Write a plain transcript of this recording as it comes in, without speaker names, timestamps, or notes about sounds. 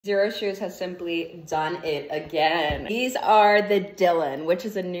Xero Shoes has simply done it again. These are the Dillon, which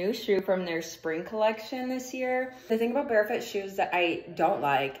is a new shoe from their spring collection this year. The thing about barefoot shoes that I don't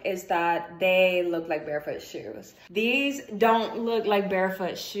like is that they look like barefoot shoes. These don't look like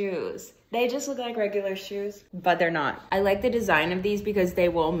barefoot shoes. They just look like regular shoes, but they're not. I like the design of these because they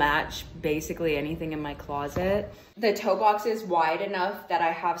will match basically anything in my closet. The toe box is wide enough that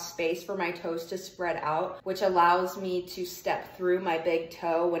I have space for my toes to spread out, which allows me to step through my big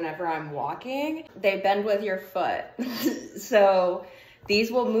toe whenever I'm walking. They bend with your foot. So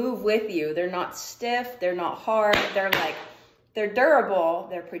these will move with you. They're not stiff, they're not hard, they're durable,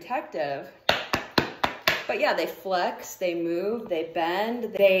 they're protective. But yeah, they flex, they move, they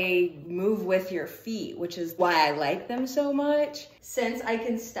bend, they move with your feet, which is why I like them so much. Since I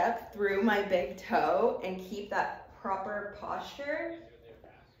can step through my big toe and keep that proper posture,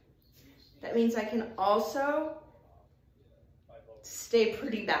 that means I can also stay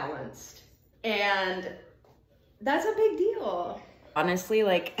pretty balanced. And that's a big deal. Honestly,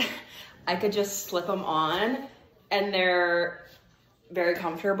 like, I could just slip them on and they're very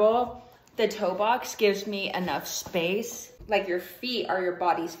comfortable. The toe box gives me enough space. Like, your feet are your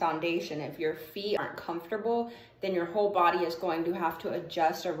body's foundation. If your feet aren't comfortable, then your whole body is going to have to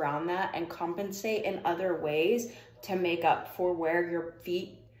adjust around that and compensate in other ways to make up for where your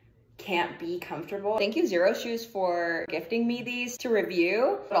feet can't be comfortable. Thank you, Xero Shoes, for gifting me these to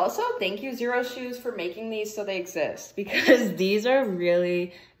review. But also, thank you, Xero Shoes, for making these so they exist, because these are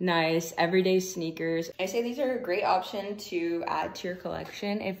really nice everyday sneakers. I say these are a great option to add to your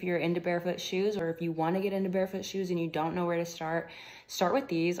collection if you're into barefoot shoes, or if you want to get into barefoot shoes and you don't know where to start with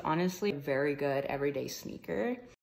these. Honestly, very good everyday sneaker.